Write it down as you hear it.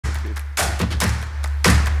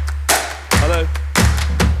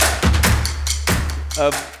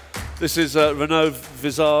Um, this is Renaud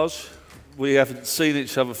Visage. We haven't seen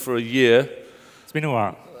each other for a year. It's been a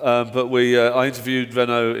while. But I interviewed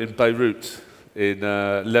Renaud in Beirut, in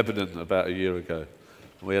Lebanon, about a year ago.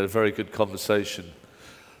 We had a very good conversation.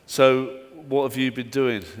 So, what have you been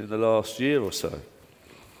doing in the last year or so?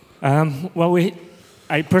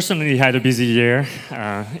 I personally had a busy year.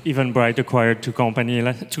 Eventbrite acquired two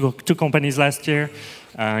companies last year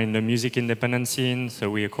in the music independent scene. So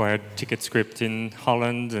we acquired TicketScript in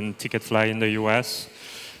Holland and Ticketfly in the US.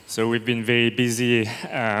 So we've been very busy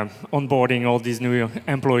onboarding all these new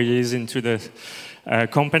employees into the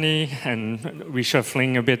company and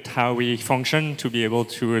reshuffling a bit how we function to be able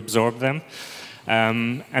to absorb them.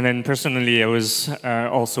 And then personally, I was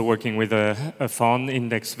also working with a fund,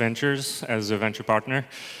 Index Ventures, as a venture partner,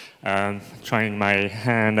 trying my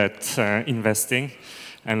hand at investing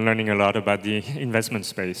and learning a lot about the investment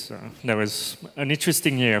space. So that was an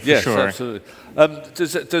interesting year, for sure. Yes,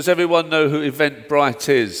 absolutely. Does everyone know who Eventbrite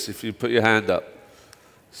is, if you put your hand up?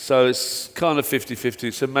 So it's kind of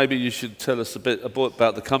 50-50, so maybe you should tell us a bit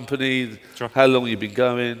about the company, sure. How long you've been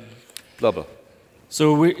going, blah, blah.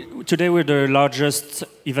 So today we're the largest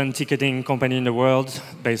event ticketing company in the world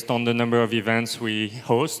based on the number of events we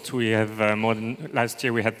host. We have last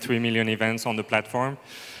year we had 3 million events on the platform.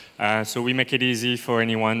 So we make it easy for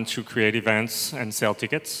anyone to create events and sell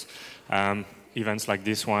tickets. Events like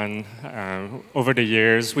this one, over the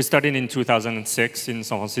years, we started in 2006 in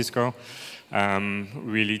San Francisco.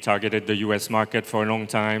 Really targeted the US market for a long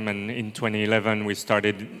time, and in 2011 we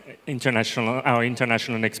started our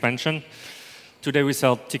international expansion. Today we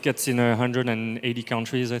sell tickets in 180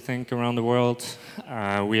 countries, I think, around the world.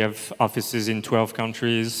 We have offices in 12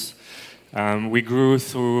 countries. We grew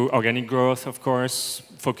through organic growth, of course,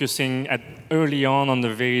 focusing early on the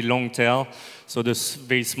very long tail, so those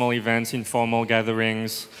very small events, informal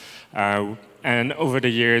gatherings. And over the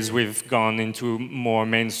years, we've gone into more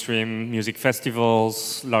mainstream music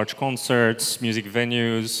festivals, large concerts, music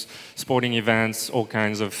venues, sporting events, all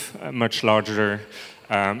kinds of much larger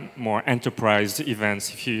more enterprise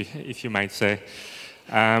events, if you might say.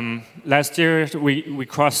 Last year, we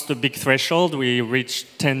crossed the big threshold. We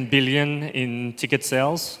reached 10 billion in ticket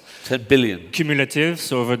sales. 10 billion? Cumulative,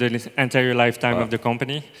 so over the entire lifetime of the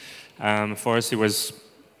company. For us, it was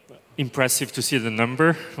impressive to see the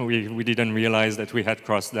number. We didn't realize that we had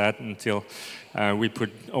crossed that until we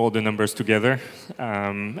put all the numbers together.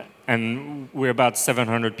 And we're about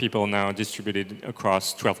 700 people now distributed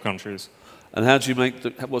across 12 countries. And how do you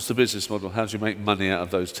what's the business model? How do you make money out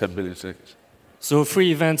of those 10 billion tickets? So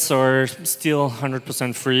free events are still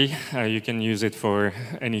 100% free. You can use it for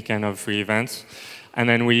any kind of free events. And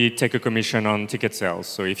then we take a commission on ticket sales.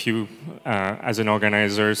 So if you, as an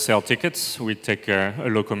organizer, sell tickets, we take a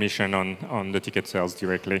low commission on the ticket sales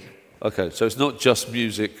directly. Okay, so it's not just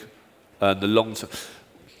music and the long tail.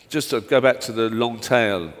 Just to go back to the long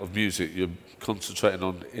tail of music, you're concentrating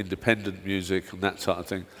on independent music and that type of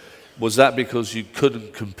thing. Was that because you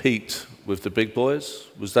couldn't compete with the big boys?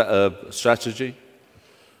 Was that a strategy?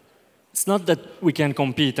 It's not that we can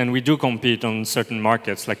compete, and we do compete on certain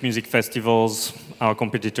markets, like music festivals. Our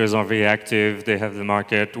competitors are very active. They have the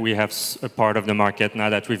market. We have a part of the market now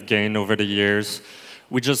that we've gained over the years.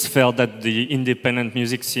 We just felt that the independent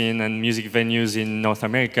music scene and music venues in North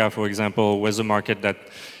America, for example, was a market that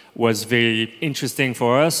was very interesting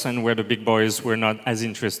for us and where the big boys were not as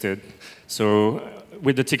interested. So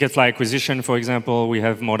with the Ticketfly acquisition, for example, we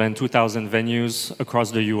have more than 2,000 venues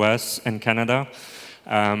across the US and Canada.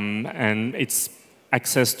 And it's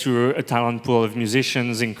access to a talent pool of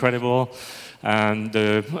musicians, incredible.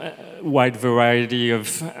 The wide variety of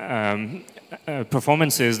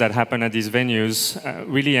performances that happen at these venues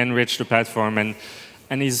really enrich the platform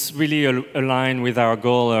and is really aligned with our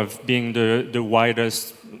goal of being the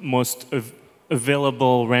widest, most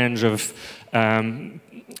available range of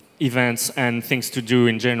events and things to do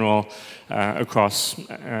in general across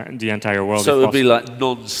the entire world. So it would be like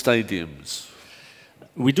non-stadiums?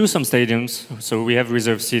 We do some stadiums, so we have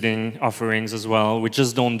reserved seating offerings as well. We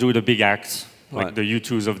just don't do the big acts, like the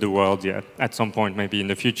U2s of the world yet. At some point, maybe in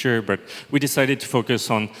the future, but we decided to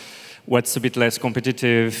focus on what's a bit less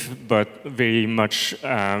competitive, but very much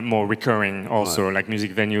more recurring also. Like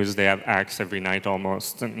music venues, they have acts every night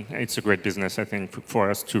almost, and it's a great business, I think, for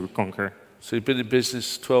us to conquer. So you've been in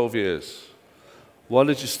business 12 years. Why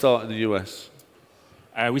did you start in the US?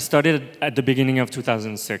 We started at the beginning of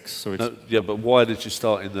 2006. So it's yeah, but why did you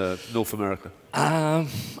start in North America? I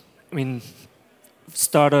mean,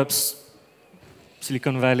 startups,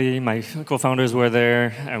 Silicon Valley, my co-founders were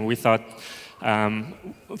there, and we thought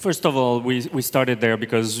First of all, we started there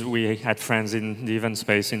because we had friends in the event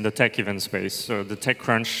space, in the tech event space. So the tech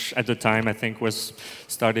crunch at the time, I think, was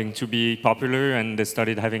starting to be popular, and they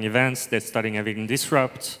started having events. They started having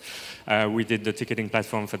Disrupt. We did the ticketing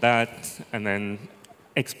platform for that, and then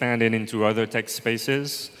expanded into other tech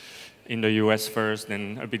spaces in the US first,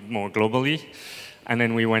 then a bit more globally. And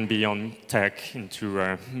then we went beyond tech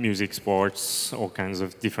into music, sports, all kinds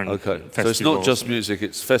of different festivals. So it's not just music,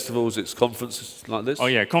 it's festivals, it's conferences like this? Oh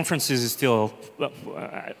yeah, conferences is still,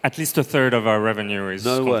 at least a third of our revenue is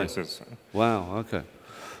conferences. Way. Wow, okay.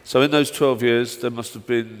 So in those 12 years, there must have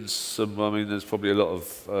been some, I mean, there's probably a lot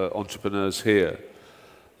of entrepreneurs here.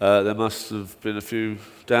 There must have been a few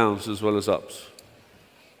downs as well as ups.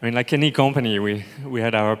 I mean, like any company, we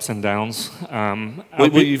had our ups and downs.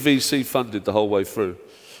 Were you VC funded the whole way through?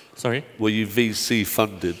 Sorry? Were you VC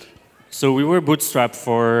funded? So we were bootstrapped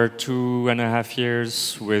for 2.5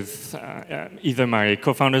 years with either my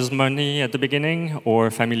co-founder's money at the beginning or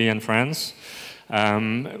family and friends.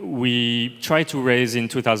 We tried to raise in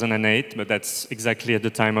 2008, but that's exactly at the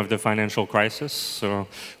time of the financial crisis. So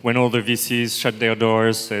when all the VCs shut their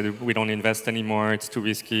doors, said, we don't invest anymore, it's too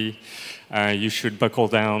risky. You should buckle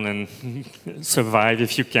down and survive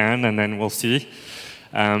if you can, and then we'll see.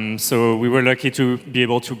 So we were lucky to be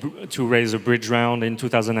able to raise a bridge round in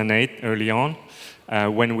 2008, early on,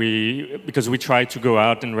 because we tried to go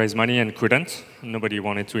out and raise money and couldn't. Nobody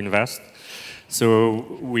wanted to invest.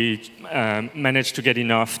 So we managed to get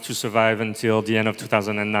enough to survive until the end of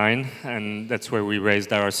 2009, and that's where we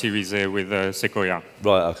raised our Series A with Sequoia.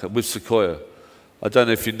 Right, okay, with Sequoia. I don't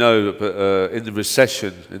know if you know, but in the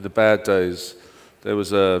recession, in the bad days, there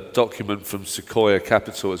was a document from Sequoia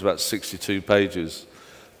Capital, it was about 62 pages,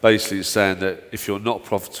 basically saying that if you're not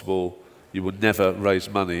profitable, you will never raise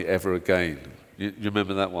money ever again. You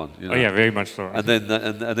remember that one? You know? Oh yeah, very much so. And then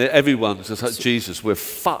and everyone's just like, Jesus, we're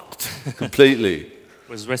fucked completely. It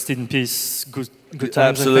was rest in peace, good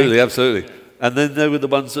times. Absolutely, absolutely. And then they were the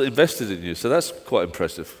ones that invested in you, so that's quite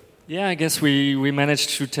impressive. Yeah, I guess we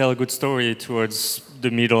managed to tell a good story towards the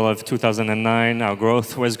middle of 2009. Our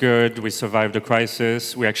growth was good. We survived the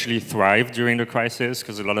crisis. We actually thrived during the crisis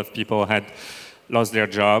because a lot of people had lost their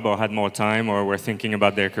job or had more time or were thinking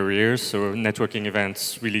about their careers. So networking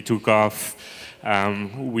events really took off.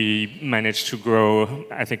 We managed to grow,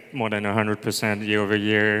 I think, more than 100% year over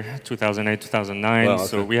year, 2008, 2009. Wow, okay.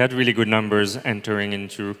 So we had really good numbers entering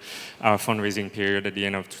into our fundraising period at the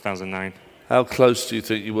end of 2009. How close do you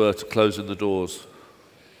think you were to closing the doors?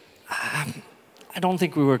 I don't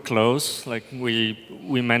think we were close. Like we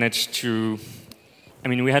managed to. I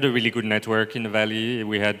mean, we had a really good network in the Valley.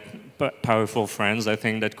 We had powerful friends, I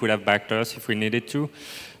think, that could have backed us if we needed to.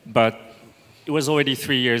 But it was already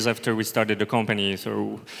 3 years after we started the company,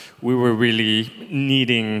 so we were really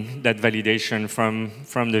needing that validation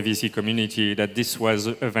from the VC community that this was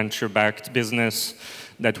a venture-backed business,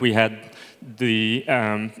 that we had the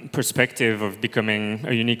perspective of becoming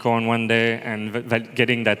a unicorn one day, and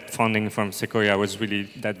getting that funding from Sequoia was really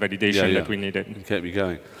that validation that we needed. It kept me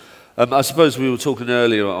going. I suppose we were talking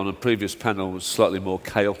earlier on a previous panel, was slightly more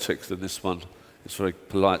chaotic than this one. It's a very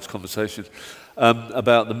polite conversation,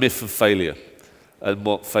 about the myth of failure and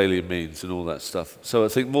what failure means and all that stuff. So I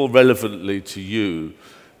think more relevantly to you,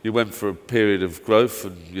 you went for a period of growth,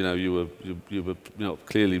 and you were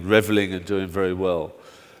clearly reveling and doing very well.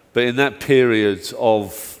 But in that period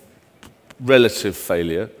of relative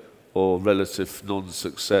failure or relative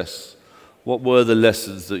non-success, what were the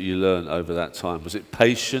lessons that you learned over that time? Was it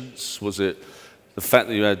patience? Was it the fact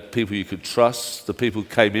that you had people you could trust? The people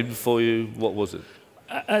came in for you? What was it?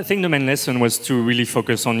 I think the main lesson was to really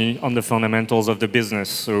focus on the fundamentals of the business.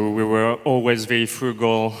 So we were always very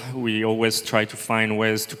frugal. We always tried to find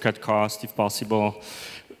ways to cut costs if possible.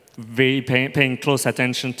 Paying close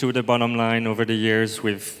attention to the bottom line over the years.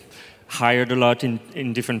 We've hired a lot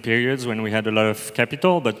in different periods when we had a lot of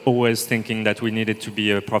capital, but always thinking that we needed to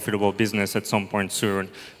be a profitable business at some point soon,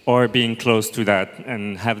 or being close to that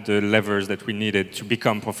and have the levers that we needed to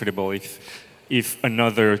become profitable if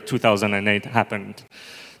another 2008 happened.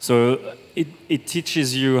 So it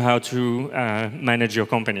teaches you how to manage your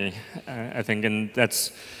company, I think, and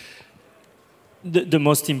that's the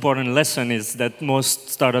most important lesson is that most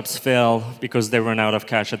startups fail because they run out of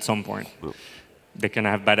cash at some point. They can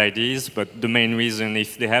have bad ideas, but the main reason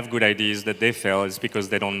if they have good ideas that they fail is because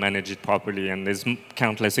they don't manage it properly. And there's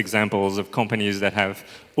countless examples of companies that have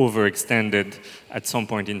overextended at some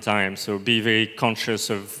point in time. So be very conscious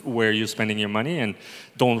of where you're spending your money, and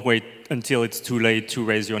don't wait until it's too late to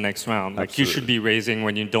raise your next round. Like, you should be raising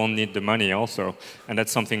when you don't need the money also. And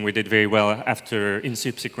that's something we did very well in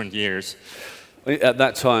subsequent years. At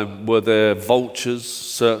that time, were there vultures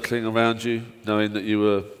circling around you, knowing that you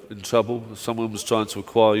were in trouble? Someone was trying to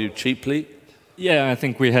acquire you cheaply? Yeah, I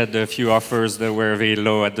think we had a few offers that were very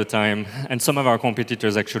low at the time, and some of our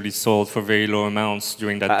competitors actually sold for very low amounts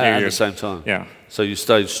during that period. At the same time? Yeah. So you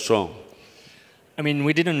stayed strong? I mean,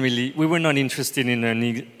 we were not interested in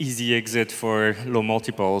an easy exit for low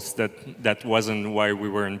multiples. That wasn't why we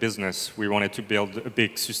were in business. We wanted to build a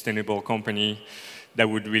big, sustainable company that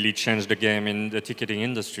would really change the game in the ticketing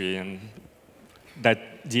industry, and that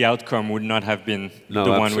the outcome would not have been the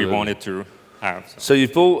one we wanted to have. So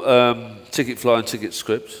you've bought Ticketfly and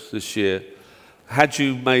TicketScript this year. Had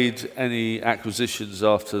you made any acquisitions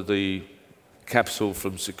after the capital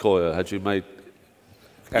from Sequoia? Had you made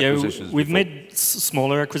acquisitions? Yeah, we've made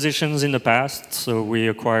smaller acquisitions in the past. So we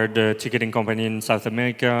acquired a ticketing company in South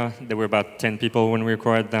America. There were about 10 people when we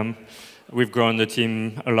acquired them. We've grown the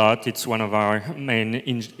team a lot. It's one of our main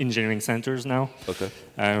engineering centers now. Okay.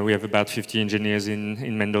 We have about 50 engineers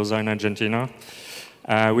in Mendoza in Argentina.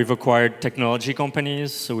 We've acquired technology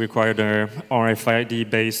companies. So we acquired a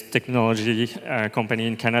RFID-based technology company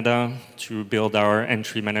in Canada to build our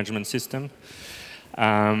entry management system.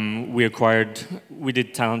 We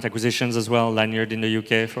did talent acquisitions as well, Lanyard in the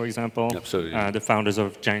UK, for example. Absolutely. The founders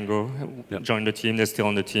of Django joined the team. They're still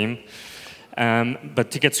on the team.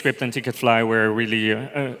 But TicketScript and Ticketfly were really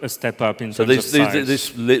a step up in terms of size. So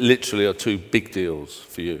these literally are two big deals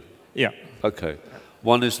for you? Yeah. Okay.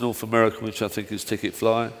 One is North America, which I think is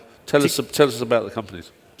Ticketfly. Tell us about the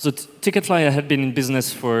companies. So Ticketfly had been in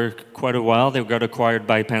business for quite a while. They got acquired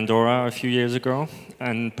by Pandora a few years ago,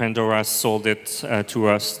 and Pandora sold it to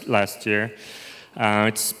us last year.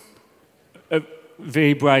 It's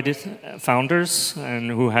very bright founders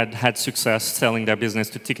and who had success selling their business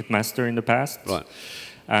to Ticketmaster in the past. Right.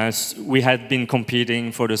 We had been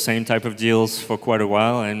competing for the same type of deals for quite a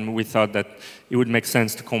while, and we thought that it would make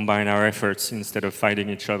sense to combine our efforts instead of fighting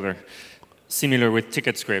each other. Similar with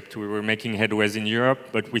TicketScript, we were making headways in Europe,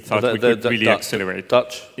 but we thought we could really accelerate.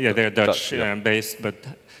 Dutch? Yeah, they're Dutch-based, but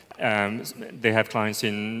they have clients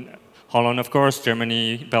in Holland, of course,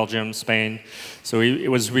 Germany, Belgium, Spain. So it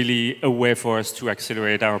was really a way for us to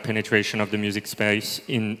accelerate our penetration of the music space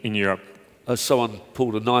in Europe. Someone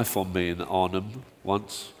pulled a knife on me in Arnhem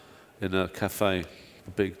once in a cafe.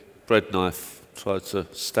 A big bread knife tried to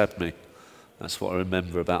stab me. That's what I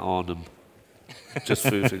remember about Arnhem. Just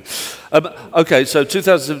food things. Okay, so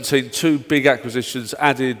 2017, two big acquisitions,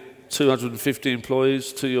 added 250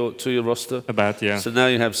 employees to your roster. About, yeah. So now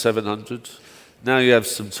you have 700. Now you have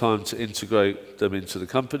some time to integrate them into the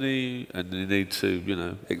company, and you need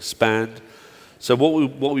to, expand. So what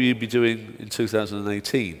will you be doing in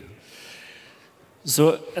 2018?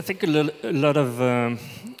 So I think a lot of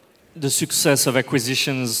the success of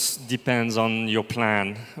acquisitions depends on your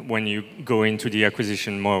plan when you go into the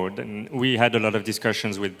acquisition mode. And we had a lot of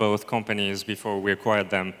discussions with both companies before we acquired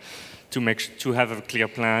them to have a clear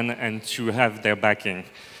plan and to have their backing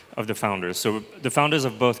of the founders. So the founders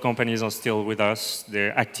of both companies are still with us.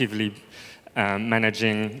 They're actively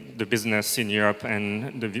managing the business in Europe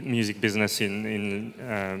and the music business in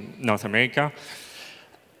North America.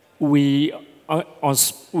 We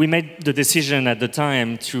made the decision at the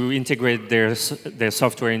time to integrate their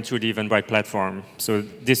software into the Eventbrite platform. So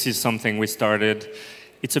this is something we started.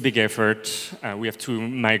 It's a big effort. We have to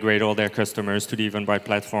migrate all their customers to the Eventbrite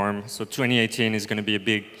platform. So 2018 is going to be a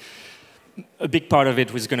big part of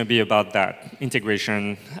it was going to be about that,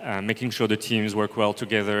 integration, making sure the teams work well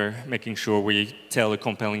together, making sure we tell a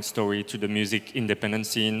compelling story to the music independent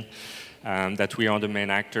scene, that we are the main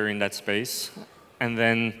actor in that space. And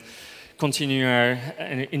then continue our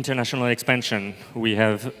international expansion. We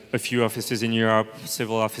have a few offices in Europe,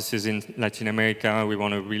 several offices in Latin America. We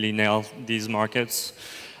want to really nail these markets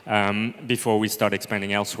before we start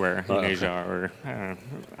expanding elsewhere in Asia or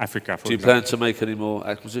Africa. Do you plan to make any more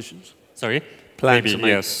acquisitions? Sorry? Maybe,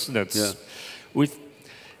 yes.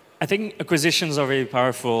 I think acquisitions are very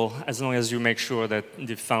powerful as long as you make sure that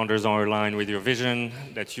the founders are aligned with your vision,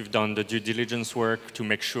 that you've done the due diligence work to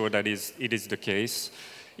make sure that it is the case.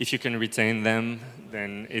 If you can retain them,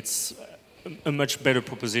 then it's a much better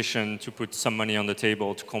proposition to put some money on the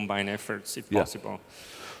table to combine efforts, if possible.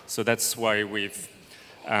 So that's why we've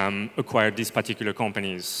acquired these particular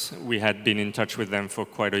companies. We had been in touch with them for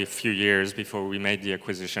quite a few years before we made the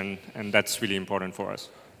acquisition, and that's really important for us.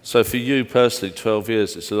 So for you personally, 12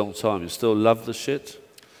 years, it's a long time. You still love the shit?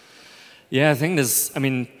 Yeah, I think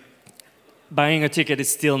buying a ticket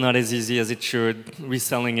is still not as easy as it should.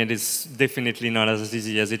 Reselling it is definitely not as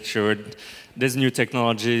easy as it should. There's new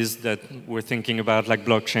technologies that we're thinking about, like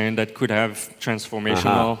blockchain, that could have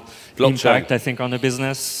transformational impact, I think, on the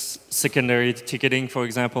business. Secondary ticketing, for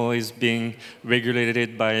example, is being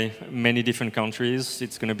regulated by many different countries.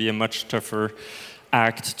 It's going to be a much tougher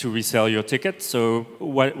act to resell your ticket. So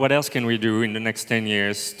what else can we do in the next 10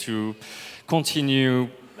 years to continue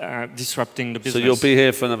disrupting the business? So you'll be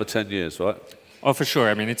here for another 10 years, right? Oh, for sure.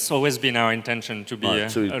 I mean, it's always been our intention to be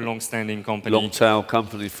a long-standing company. Long-tail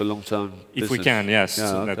company for long-term business. If we can, yes. Yeah,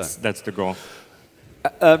 so okay. that's the goal.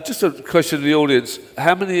 Just a question to the audience.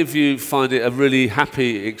 How many of you find it a really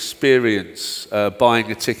happy experience buying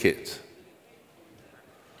a ticket?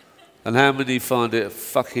 And how many find it a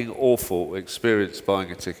fucking awful experience buying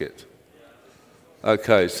a ticket?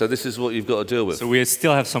 Okay, so this is what you've got to deal with. So we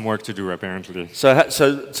still have some work to do, apparently.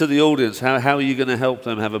 So to the audience, how are you going to help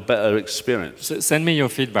them have a better experience? So send me your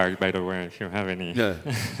feedback, by the way, if you have any. Yeah,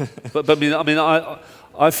 but I mean,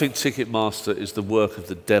 I think Ticketmaster is the work of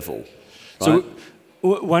the devil. Right? So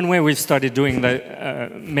one way we've started doing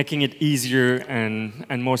that, making it easier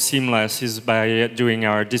and more seamless, is by doing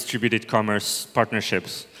our distributed commerce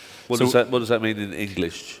partnerships. What does that mean in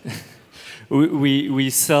English? We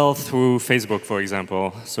sell through Facebook, for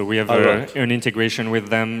example. So we have an integration with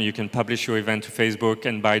them. You can publish your event to Facebook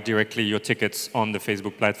and buy directly your tickets on the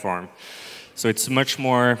Facebook platform. So it's much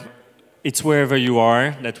more, it's wherever you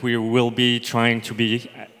are that we will be trying to be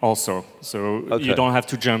also. So you don't have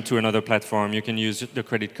to jump to another platform. You can use the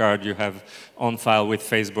credit card you have on file with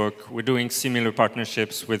Facebook. We're doing similar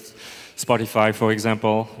partnerships with Spotify, for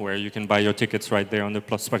example, where you can buy your tickets right there on the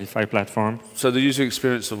Spotify platform. So the user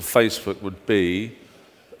experience on Facebook would be,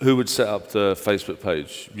 who would set up the Facebook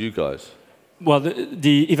page? You guys? Well,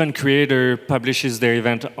 the event creator publishes their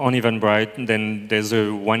event on Eventbrite, and then there's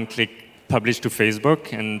a one-click publish to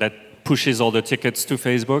Facebook, and that pushes all the tickets to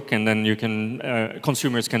Facebook, and then you can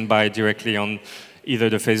consumers can buy directly on either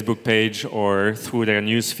the Facebook page or through their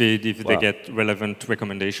newsfeed if they get relevant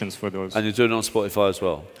recommendations for those. And you're doing it on Spotify as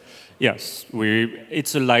well? Yes,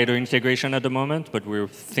 it's a lighter integration at the moment, but we're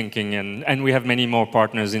thinking, and we have many more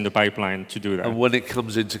partners in the pipeline to do that. And when it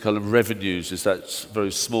comes into kind of revenues, is that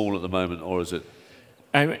very small at the moment, or is it?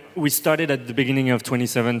 We started at the beginning of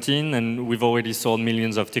 2017, and we've already sold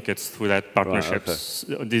millions of tickets through that partnerships,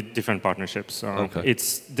 the different partnerships. So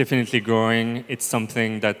it's definitely growing. It's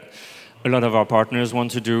something that a lot of our partners want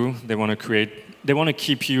to do. They want to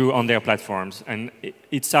keep you on their platforms, and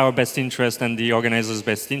it's our best interest and the organizer's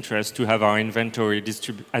best interest to have our inventory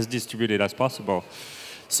as distributed as possible.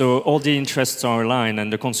 So all the interests are aligned,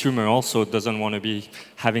 and the consumer also doesn't want to be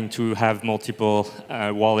having to have multiple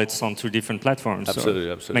wallets on two different platforms. Absolutely,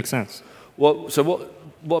 so absolutely. Makes sense. So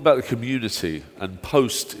what about the community and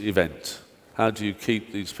post-event? How do you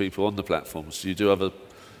keep these people on the platforms? Do you do other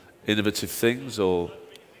innovative things, or?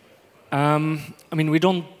 I mean, we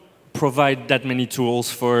don't provide that many tools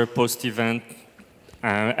for post-event.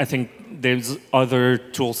 I think there's other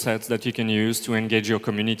tool sets that you can use to engage your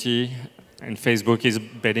community. And Facebook is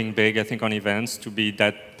betting big, I think, on events to be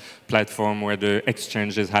that platform where the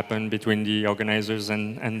exchanges happen between the organizers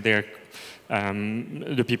and their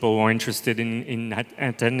the people who are interested in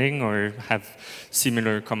attending or have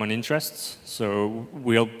similar common interests. So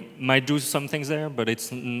we might do some things there, but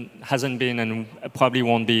it hasn't been and probably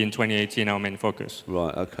won't be in 2018 our main focus.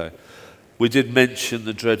 Right, okay. We did mention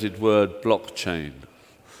the dreaded word blockchain.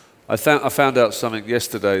 I found out something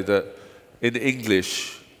yesterday that in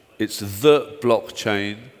English, it's the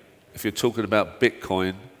blockchain if you're talking about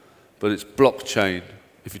Bitcoin, but it's blockchain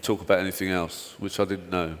if you talk about anything else, which I didn't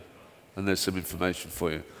know. And there's some information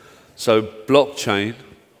for you. So blockchain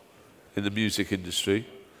in the music industry,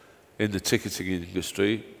 in the ticketing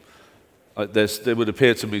industry, there would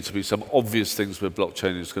appear to me to be some obvious things where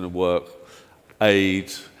blockchain is going to work.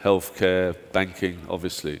 Aid, healthcare, banking,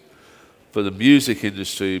 obviously. But the music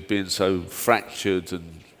industry being so fractured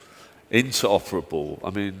and interoperable, I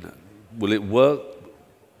mean, will it work?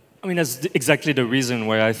 I mean, that's exactly the reason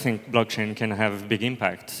why I think blockchain can have big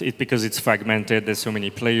impact. Because it's fragmented, there's so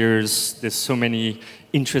many players, there's so many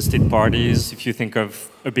interested parties. If you think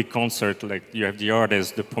of a big concert, like you have the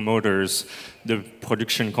artists, the promoters, the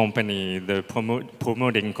production company, the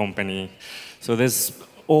promoting company. So there's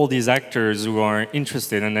all these actors who are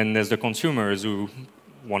interested, and then there's the consumers who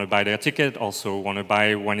want to buy their ticket, also want to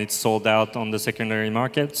buy when it's sold out on the secondary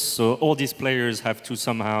markets. So all these players have to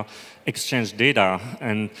somehow exchange data,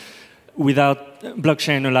 and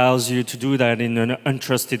blockchain allows you to do that in an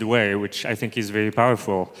untrusted way, which I think is very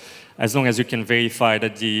powerful. As long as you can verify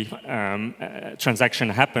that the transaction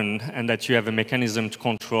happened and that you have a mechanism to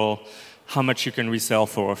control how much you can resell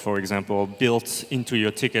for example, built into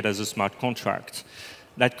your ticket as a smart contract.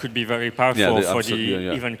 That could be very powerful for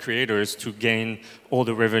the event creators to gain all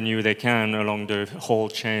the revenue they can along the whole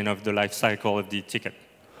chain of the life cycle of the ticket.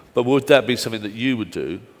 But would that be something that you would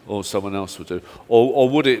do, or someone else would do? Or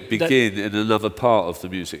would it begin in another part of the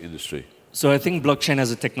music industry? So I think blockchain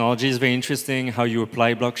as a technology is very interesting. How you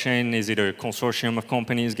apply blockchain. Is it a consortium of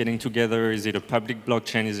companies getting together? Is it a public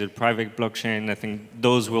blockchain? Is it a private blockchain? I think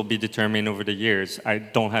those will be determined over the years. I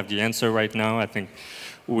don't have the answer right now. I think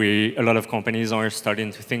a lot of companies are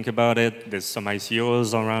starting to think about it. There's some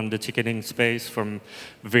ICOs around the ticketing space from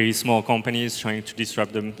very small companies trying to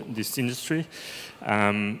disrupt this industry.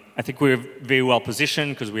 I think we're very well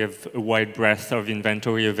positioned because we have a wide breadth of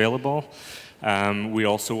inventory available. We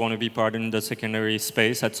also want to be part in the secondary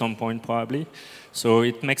space at some point, probably. So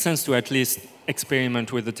it makes sense to at least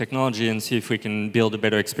experiment with the technology and see if we can build a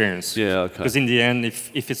better experience. Yeah, okay. Because in the end,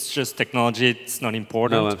 if it's just technology, it's not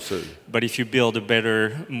important. No, absolutely. But if you build a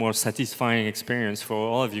better, more satisfying experience for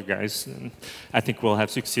all of you guys, I think we'll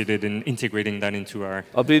have succeeded in integrating that into our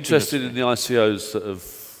I'd be interested in the ICOs that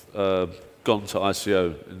have gone to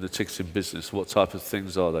ICO in the ticketing business. What type of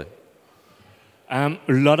things are they? A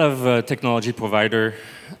lot of technology provider,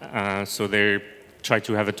 so they try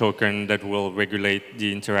to have a token that will regulate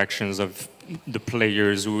the interactions of the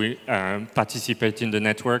players who participate in the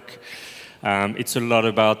network. It's a lot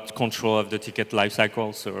about control of the ticket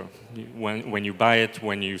lifecycle, so when you buy it,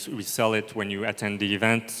 when you resell it, when you attend the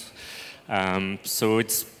event. So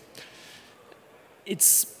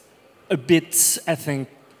it's a bit, I think,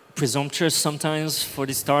 presumptuous sometimes for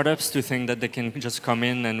the startups to think that they can just come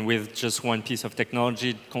in and with just one piece of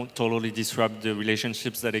technology totally disrupt the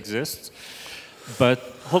relationships that exist. But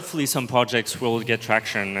hopefully some projects will get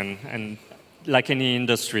traction, and like any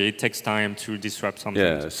industry, it takes time to disrupt something.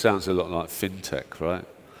 Yeah, it sounds a lot like fintech, right?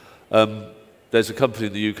 There's a company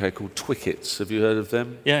in the UK called Twickets. Have you heard of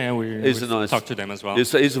them? Yeah, we talked to them as well.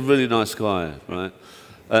 He's a really nice guy, right?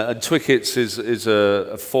 And Twickets is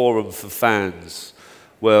a forum for fans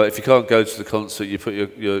where if you can't go to the concert, you put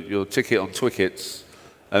your ticket on Twickets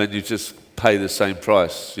and then you just pay the same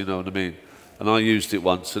price, you know what I mean? And I used it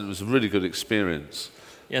once and it was a really good experience.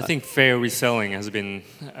 Yeah, I think fair reselling has been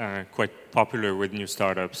quite popular with new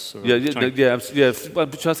startups. So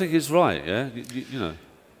which I think is right, yeah? You know.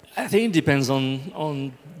 I think it depends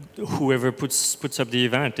on whoever puts up the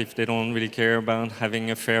event. If they don't really care about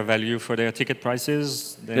having a fair value for their ticket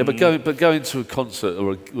prices, then... Yeah, but going to a concert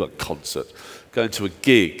or going to a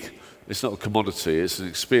gig, it's not a commodity, it's an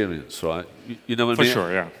experience, right? You know what I mean? For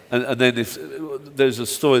sure, yeah. And then there's a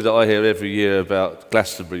story that I hear every year about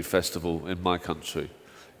Glastonbury Festival in my country.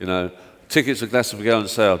 You know, tickets at Glastonbury go on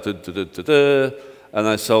sale, and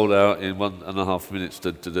they sold out in 1.5 minutes.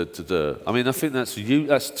 I mean, I think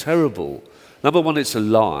that's terrible. Number one, it's a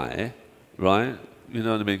lie, right? You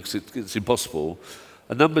know what I mean? Because it's impossible.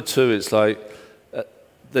 And number two, it's like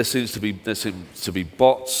there seems to be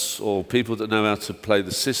bots or people that know how to play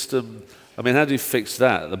the system. I mean, how do you fix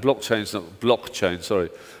that? The blockchain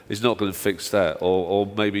is not going to fix that, or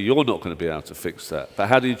maybe you're not going to be able to fix that. But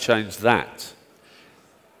how do you change that?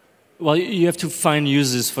 Well, you have to find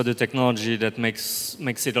uses for the technology that makes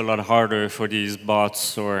it a lot harder for these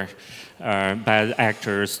bots or bad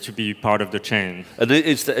actors to be part of the chain. And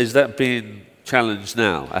is that being challenged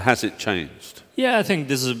now? Has it changed? Yeah, I think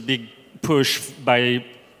there's a big push by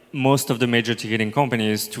most of the major ticketing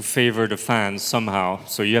companies to favor the fans somehow.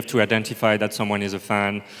 So you have to identify that someone is a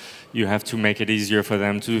fan. You have to make it easier for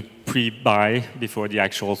them to pre-buy before the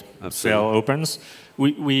actual sale opens.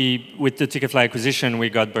 With the Ticketfly acquisition, we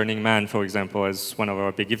got Burning Man, for example, as one of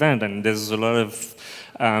our big events, and there's a lot of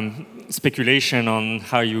speculation on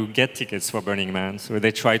how you get tickets for Burning Man. So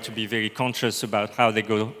they try to be very conscious about how they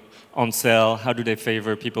go on sale, how do they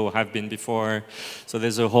favor people who have been before. So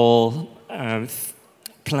there's a whole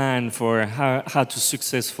plan for how to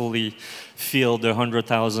successfully fill the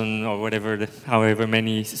 100,000 or whatever, however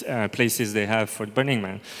many places they have for Burning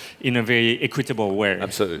Man in a very equitable way.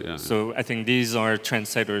 Absolutely, yeah. So I think these are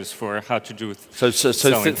trendsetters for how to do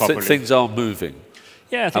things are moving.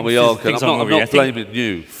 Yeah, I think I'm not blaming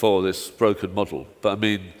you for this broken model, but I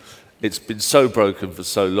mean, it's been so broken for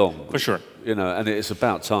so long. For sure. You know, and it's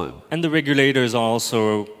about time. And the regulators are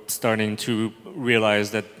also starting to realize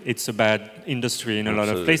that it's a bad industry in a lot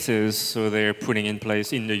of places, so they're putting in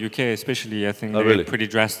place, in the UK especially, I think they're pretty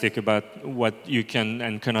drastic about what you can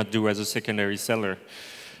and cannot do as a secondary seller.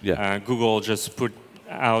 Yeah. Google just put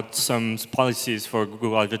out some policies for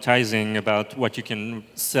Google advertising about what you can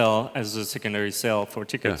sell as a secondary sale for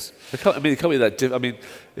tickets. Yeah. It can't be that different. I mean,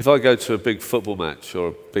 if I go to a big football match or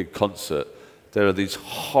a big concert, there are these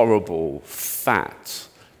horrible, fat,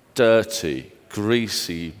 dirty,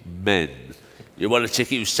 greasy men. You want a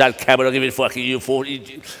ticket, you sad camera, I'll give it fucking you for.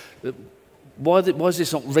 Why is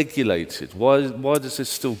this not regulated? Why does this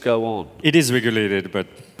still go on? It is regulated, but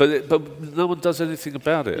no one does anything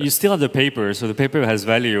about it. You still have the paper, so the paper has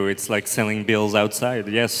value. It's like selling bills outside.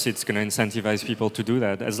 Yes, it's going to incentivize people to do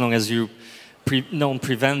that, as long as you don't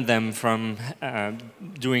prevent them from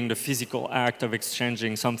doing the physical act of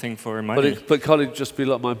exchanging something for money. But can't it just be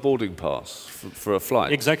like my boarding pass for a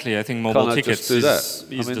flight? Exactly. I think mobile tickets is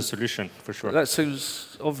the solution, for sure. That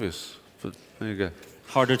seems obvious, but there you go.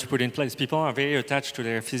 Harder to put in place. People are very attached to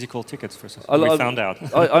their physical tickets, for something. We found out.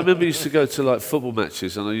 I remember I used to go to like football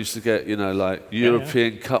matches, and I used to get, you know, like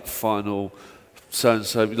European Cup final,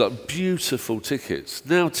 so-and-so, like beautiful tickets.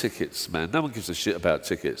 Now tickets, man, no one gives a shit about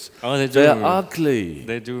tickets. Oh, they do. They're ugly.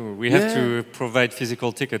 They do. We have to provide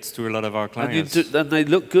physical tickets to a lot of our clients. And they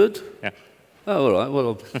look good? Yeah. Oh, all right,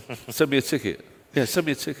 well, send me a ticket. Yeah, send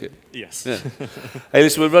me a ticket. Yes. Yeah. Hey,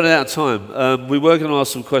 listen, we're running out of time. We were going to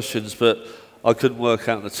ask some questions, but I couldn't work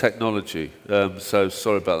out the technology, so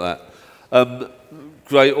sorry about that.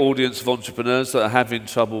 Great audience of entrepreneurs that are having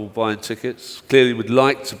trouble buying tickets, clearly would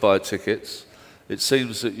like to buy tickets. It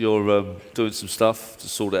seems that you're doing some stuff to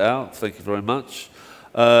sort it out. Thank you very much.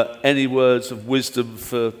 Any words of wisdom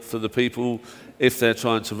for the people if they're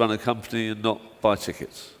trying to run a company and not buy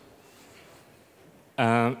tickets?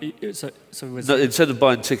 Instead of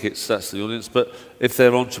buying tickets, that's the audience. But if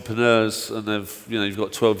they're entrepreneurs and you've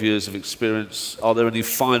got 12 years of experience, are there any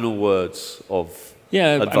final words of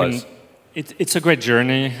advice? I mean, it's a great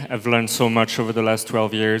journey. I've learned so much over the last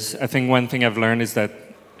 12 years. I think one thing I've learned is that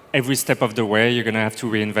every step of the way, you're going to have to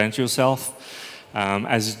reinvent yourself.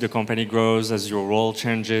 As the company grows, as your role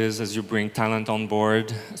changes, as you bring talent on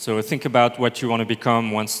board. So think about what you want to become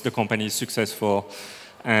once the company is successful.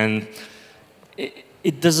 And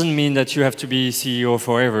it doesn't mean that you have to be CEO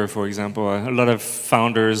forever, for example. A lot of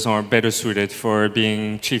founders are better suited for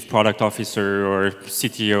being chief product officer or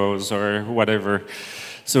CTOs or whatever.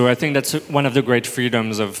 So I think that's one of the great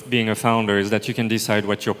freedoms of being a founder, is that you can decide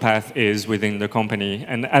what your path is within the company.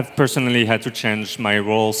 And I've personally had to change my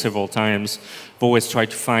role several times. I've always tried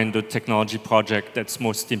to find the technology project that's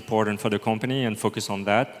most important for the company and focus on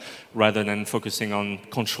that, rather than focusing on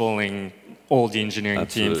controlling all the engineering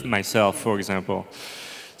team myself, for example.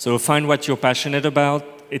 So find what you're passionate about.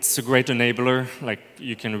 It's a great enabler. Like,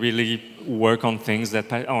 you can really work on things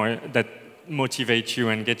that motivate you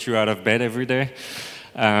and get you out of bed every day.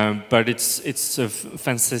 But it's a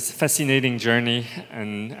fascinating journey,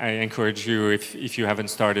 and I encourage you, if you haven't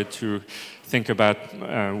started, to think about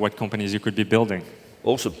what companies you could be building.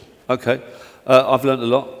 Awesome. Okay. I've learned a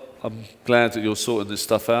lot. I'm glad that you're sorting this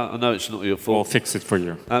stuff out. I know it's not your fault. We'll fix it for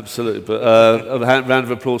you. Absolutely. But a round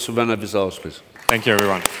of applause for Renaud Visage, please. Thank you,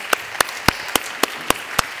 everyone.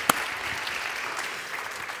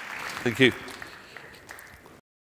 Thank you.